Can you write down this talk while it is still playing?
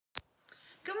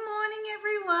Good morning,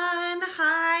 everyone.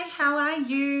 Hi, how are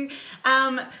you?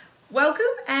 Welcome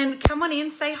and come on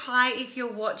in, say hi if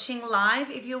you're watching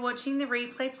live. If you're watching the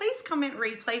replay, please comment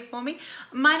replay for me.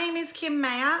 My name is Kim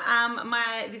Mayer.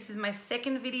 This is my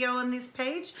second video on this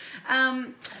page.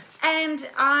 And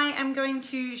I am going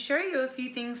to show you a few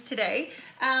things today.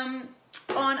 I'm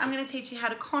going to teach you how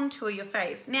to contour your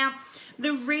face. Now,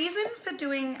 the reason for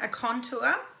doing a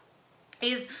contour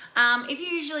is if you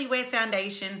usually wear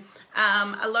foundation,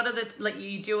 a lot of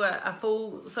you do a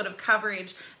full sort of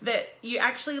coverage, that you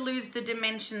actually lose the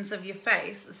dimensions of your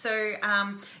face. So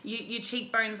your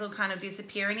cheekbones will kind of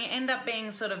disappear and you end up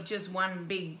being sort of just one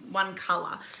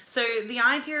color. So the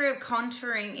idea of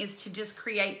contouring is to just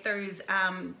create those,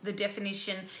 the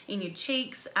definition in your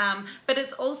cheeks, but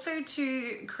it's also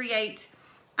to create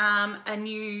a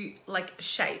new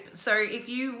shape. So if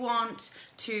you want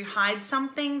to hide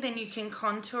something, then you can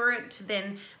contour it to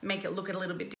then make it look a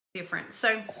little bit different.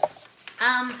 So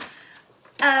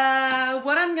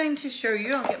what I'm going to show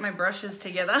you, I'll get my brushes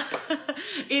together,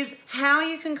 is how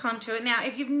you can contour it. Now,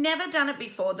 if you've never done it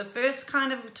before, the first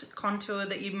kind of contour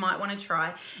that you might want to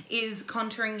try is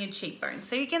contouring your cheekbone.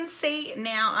 So you can see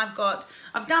now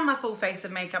I've done my full face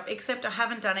of makeup, except I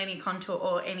haven't done any contour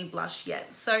or any blush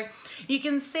yet. So you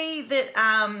can see that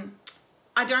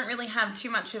I don't really have too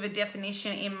much of a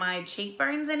definition in my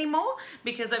cheekbones anymore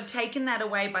because I've taken that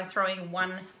away by throwing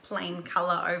one plain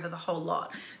color over the whole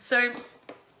lot. So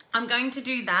I'm going to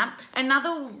do that.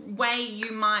 Another way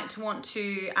you might want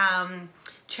to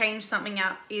change something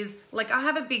up is, I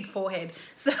have a big forehead,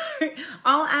 so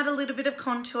I'll add a little bit of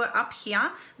contour up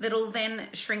here that'll then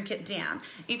shrink it down.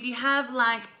 If you have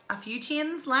a few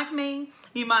chins like me,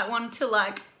 you might want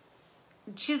to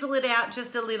chisel it out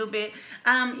just a little bit.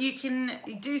 You can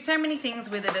do so many things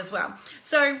with it as well.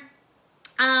 So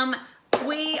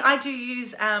I do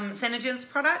use Senegen's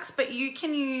products, but you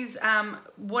can use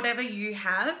whatever you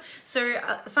have. So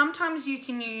sometimes you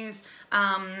can use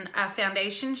a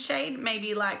foundation shade,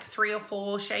 maybe 3 or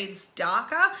 4 shades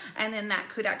darker, and then that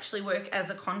could actually work as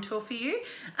a contour for you.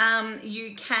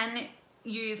 You can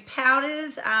use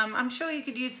powders. I'm sure you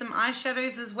could use some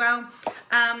eyeshadows as well.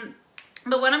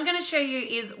 But what I'm going to show you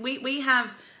is we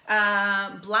have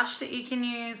blush that you can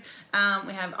use,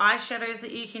 we have eyeshadows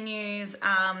that you can use,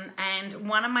 and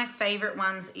one of my favorite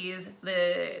ones is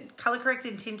the Color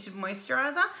Corrected Tinted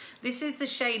Moisturizer. This is the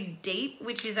shade Deep,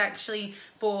 which is actually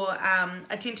for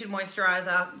a tinted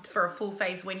moisturizer for a full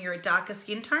face when you're a darker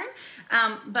skin tone,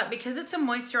 but because it's a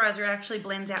moisturizer, it actually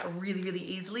blends out really, really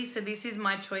easily, so this is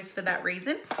my choice for that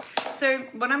reason. So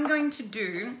what I'm going to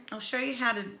do, I'll show you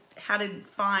how to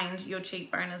find your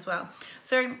cheekbone as well.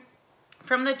 So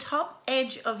from the top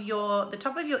edge of the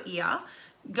top of your ear,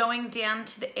 going down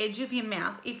to the edge of your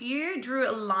mouth, if you drew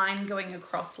a line going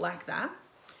across like that,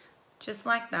 just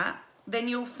like that, then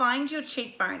you'll find your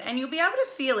cheekbone, and you'll be able to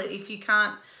feel it if you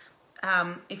can't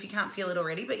feel it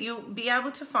already, but you'll be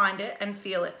able to find it and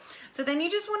feel it. So then you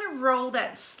just want to roll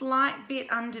that slight bit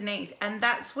underneath, and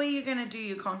that's where you're going to do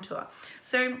your contour.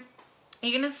 So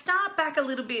you're going to start back a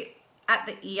little bit at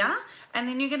the ear, and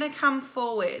then you're going to come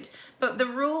forward. But the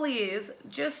rule is,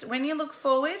 just when you look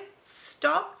forward,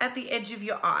 stop at the edge of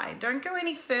your eye. Don't go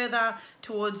any further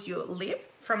towards your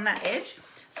lip from that edge.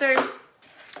 So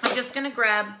I'm just going to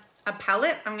grab a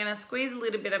palette. I'm going to squeeze a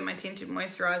little bit of my tinted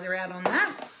moisturizer out on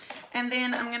that. And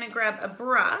then I'm going to grab a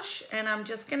brush and I'm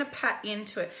just going to pat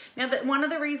into it. Now, one of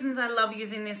the reasons I love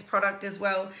using this product as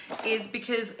well is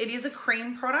because it is a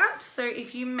cream product. So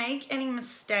if you make any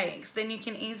mistakes, then you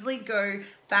can easily go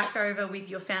back over with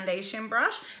your foundation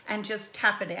brush and just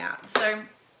tap it out. So,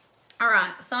 all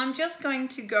right, so I'm just going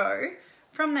to go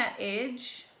from that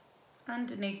edge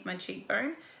underneath my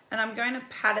cheekbone, and I'm going to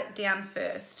pat it down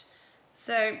first.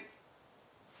 So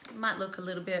it might look a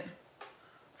little bit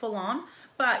full on,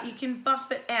 but you can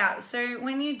buff it out. So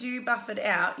when you do buff it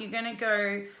out, you're going to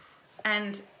go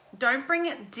and don't bring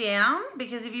it down,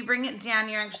 because if you bring it down,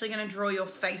 you're actually going to draw your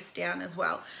face down as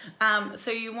well. So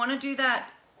you want to do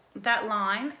that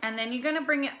line, and then you're going to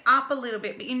bring it up a little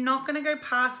bit, but you're not going to go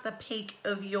past the peak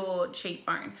of your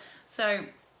cheekbone. So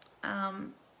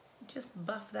just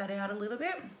buff that out a little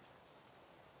bit.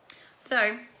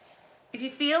 So if you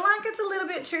feel like it's a little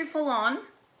bit too full on,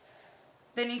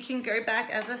 then you can go back,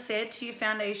 as I said, to your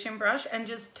foundation brush and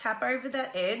just tap over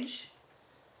that edge,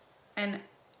 and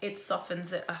it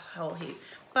softens it a whole heap.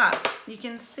 But you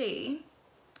can see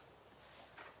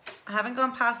I haven't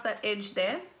gone past that edge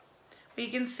there, but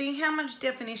you can see how much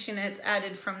definition it's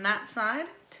added from that side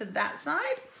to that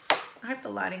side. I hope the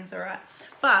lighting's all right.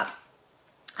 But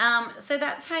so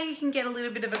that's how you can get a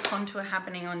little bit of a contour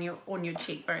happening on your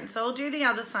cheekbone. So I'll do the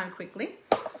other side quickly.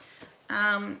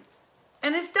 And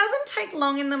this doesn't take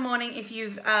long in the morning if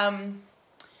you've,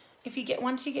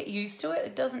 once you get used to it,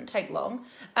 it doesn't take long.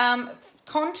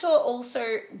 Contour also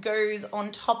goes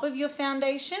on top of your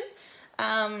foundation,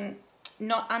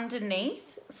 not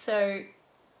underneath. So,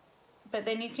 but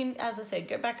then you can, as I said,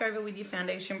 go back over with your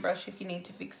foundation brush if you need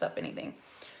to fix up anything.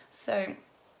 So,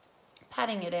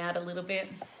 patting it out a little bit,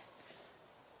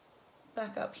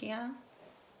 back up here,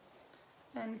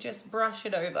 and just brush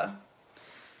it over.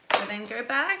 So then go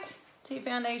back to your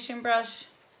foundation brush,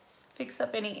 fix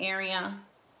up any area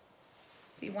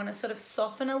that you want to sort of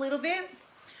soften a little bit,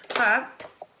 but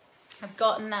I've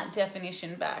gotten that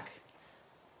definition back.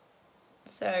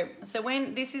 So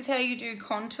when this is how you do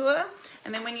contour,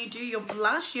 and then when you do your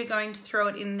blush, you're going to throw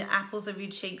it in the apples of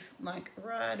your cheeks, like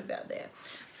right about there.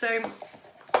 So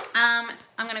I'm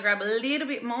going to grab a little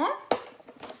bit more,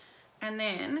 and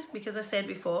then, because I said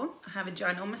before, I have a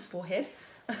ginormous forehead,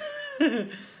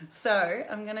 so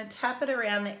I'm going to tap it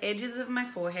around the edges of my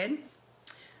forehead.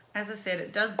 As I said,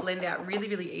 it does blend out really,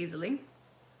 really easily.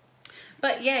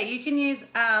 But yeah, you can use,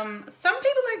 some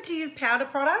people like to use powder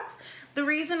products. The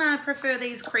reason I prefer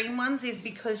these cream ones is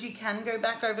because you can go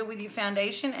back over with your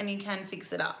foundation and you can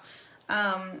fix it up.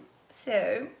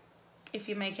 So if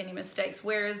you make any mistakes,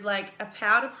 whereas like a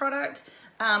powder product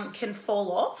can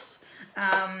fall off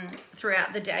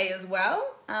throughout the day as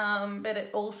well. But it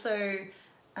also,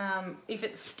 if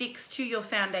it sticks to your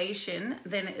foundation,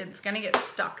 then it's going to get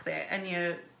stuck there, and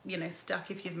you're, you know,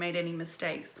 stuck if you've made any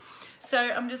mistakes. So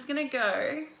I'm just going to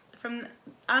go from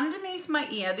underneath my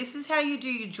ear. This is how you do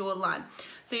your jawline.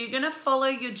 So you're going to follow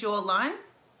your jawline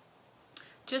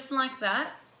just like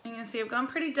that. You can see I've gone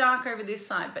pretty dark over this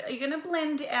side, but you're going to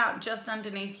blend out just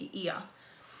underneath your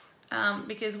ear.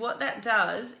 Because what that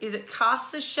does is it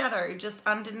casts a shadow just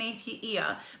underneath your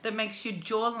ear that makes your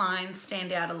jawline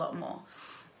stand out a lot more.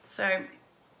 So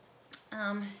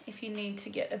if you need to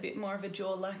get a bit more of a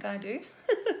jaw like I do.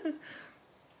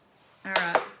 All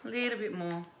right, a little bit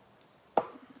more.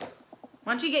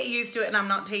 Once you get used to it, and I'm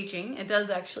not teaching, it does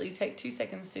actually take 2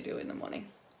 seconds to do in the morning.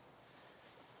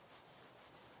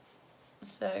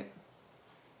 So, if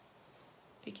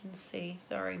you can see,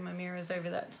 sorry, my mirror's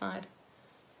over that side.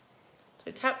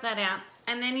 So tap that out,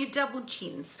 and then your double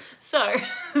chins. So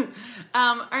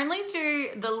only do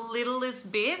the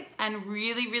littlest bit and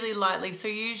really, really lightly. So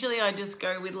usually I just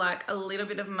go with like a little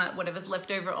bit of whatever's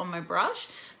left over on my brush,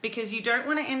 because you don't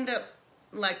want to end up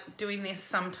like doing this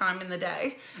sometime in the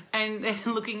day and then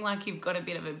looking like you've got a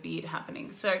bit of a beard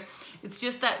happening. So it's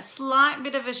just that slight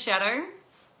bit of a shadow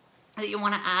that you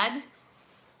want to add,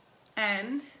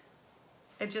 and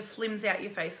it just slims out your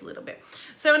face a little bit.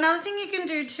 So another thing you can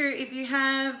do too, if you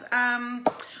have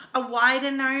a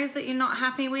wider nose that you're not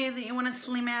happy with, that you want to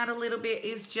slim out a little bit,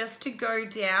 is just to go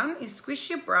down, you squish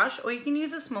your brush, or you can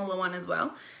use a smaller one as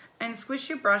well, and squish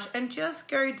your brush and just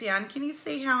go down. Can you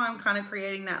see how I'm kind of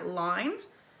creating that line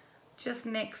just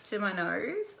next to my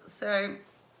nose? So,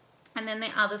 and then the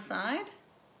other side.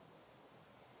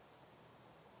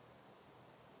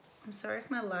 I'm sorry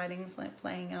if my lighting's like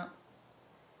playing up.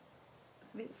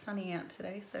 It's a bit sunny out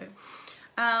today, so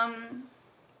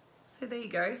so there you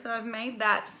go. So I've made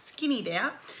that skinnied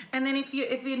out, and then if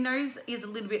your nose is a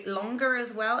little bit longer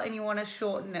as well and you want to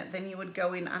shorten it, then you would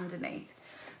go in underneath.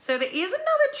 So there is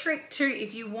another trick too,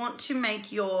 if you want to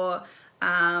make your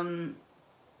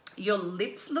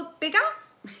lips look bigger,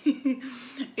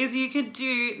 is you could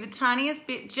do the tiniest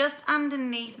bit just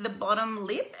underneath the bottom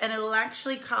lip, and it'll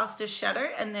actually cast a shadow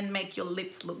and then make your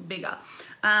lips look bigger.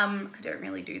 I don't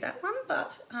really do that one,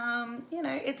 but you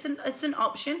know, it's an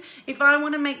option. If I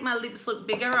want to make my lips look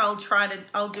bigger,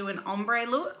 I'll do an ombre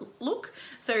look,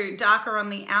 so darker on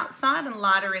the outside and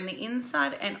lighter in the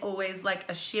inside, and always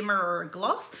like a shimmer or a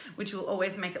gloss, which will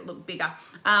always make it look bigger.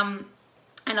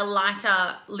 And a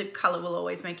lighter lip color will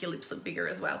always make your lips look bigger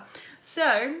as well.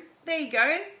 So there you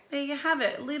go. There you have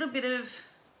it. A little bit of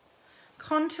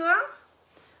contour,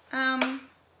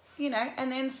 you know,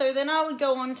 and then I would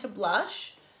go on to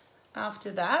blush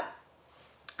after that.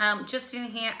 Just in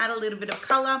here, add a little bit of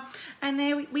color, and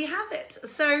there we have it.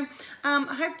 So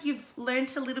I hope you've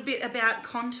learned a little bit about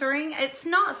contouring. It's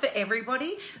not for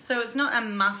everybody, so it's not a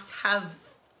must-have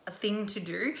thing to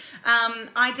do.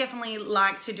 I definitely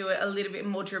like to do it a little bit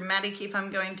more dramatic if I'm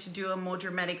going to do a more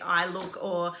dramatic eye look,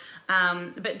 or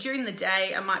but during the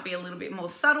day I might be a little bit more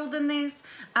subtle than this.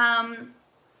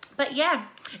 But yeah,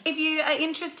 if you are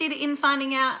interested in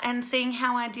finding out and seeing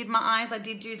how I did my eyes, I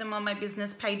did do them on my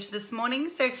business page this morning,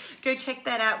 so go check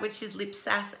that out, which is Lip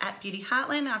Sass at Beauty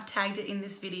Hartland. I've tagged it in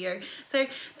this video. So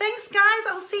thanks guys,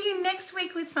 I'll see you next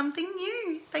week with something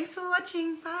new. Thanks for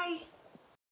watching. Bye.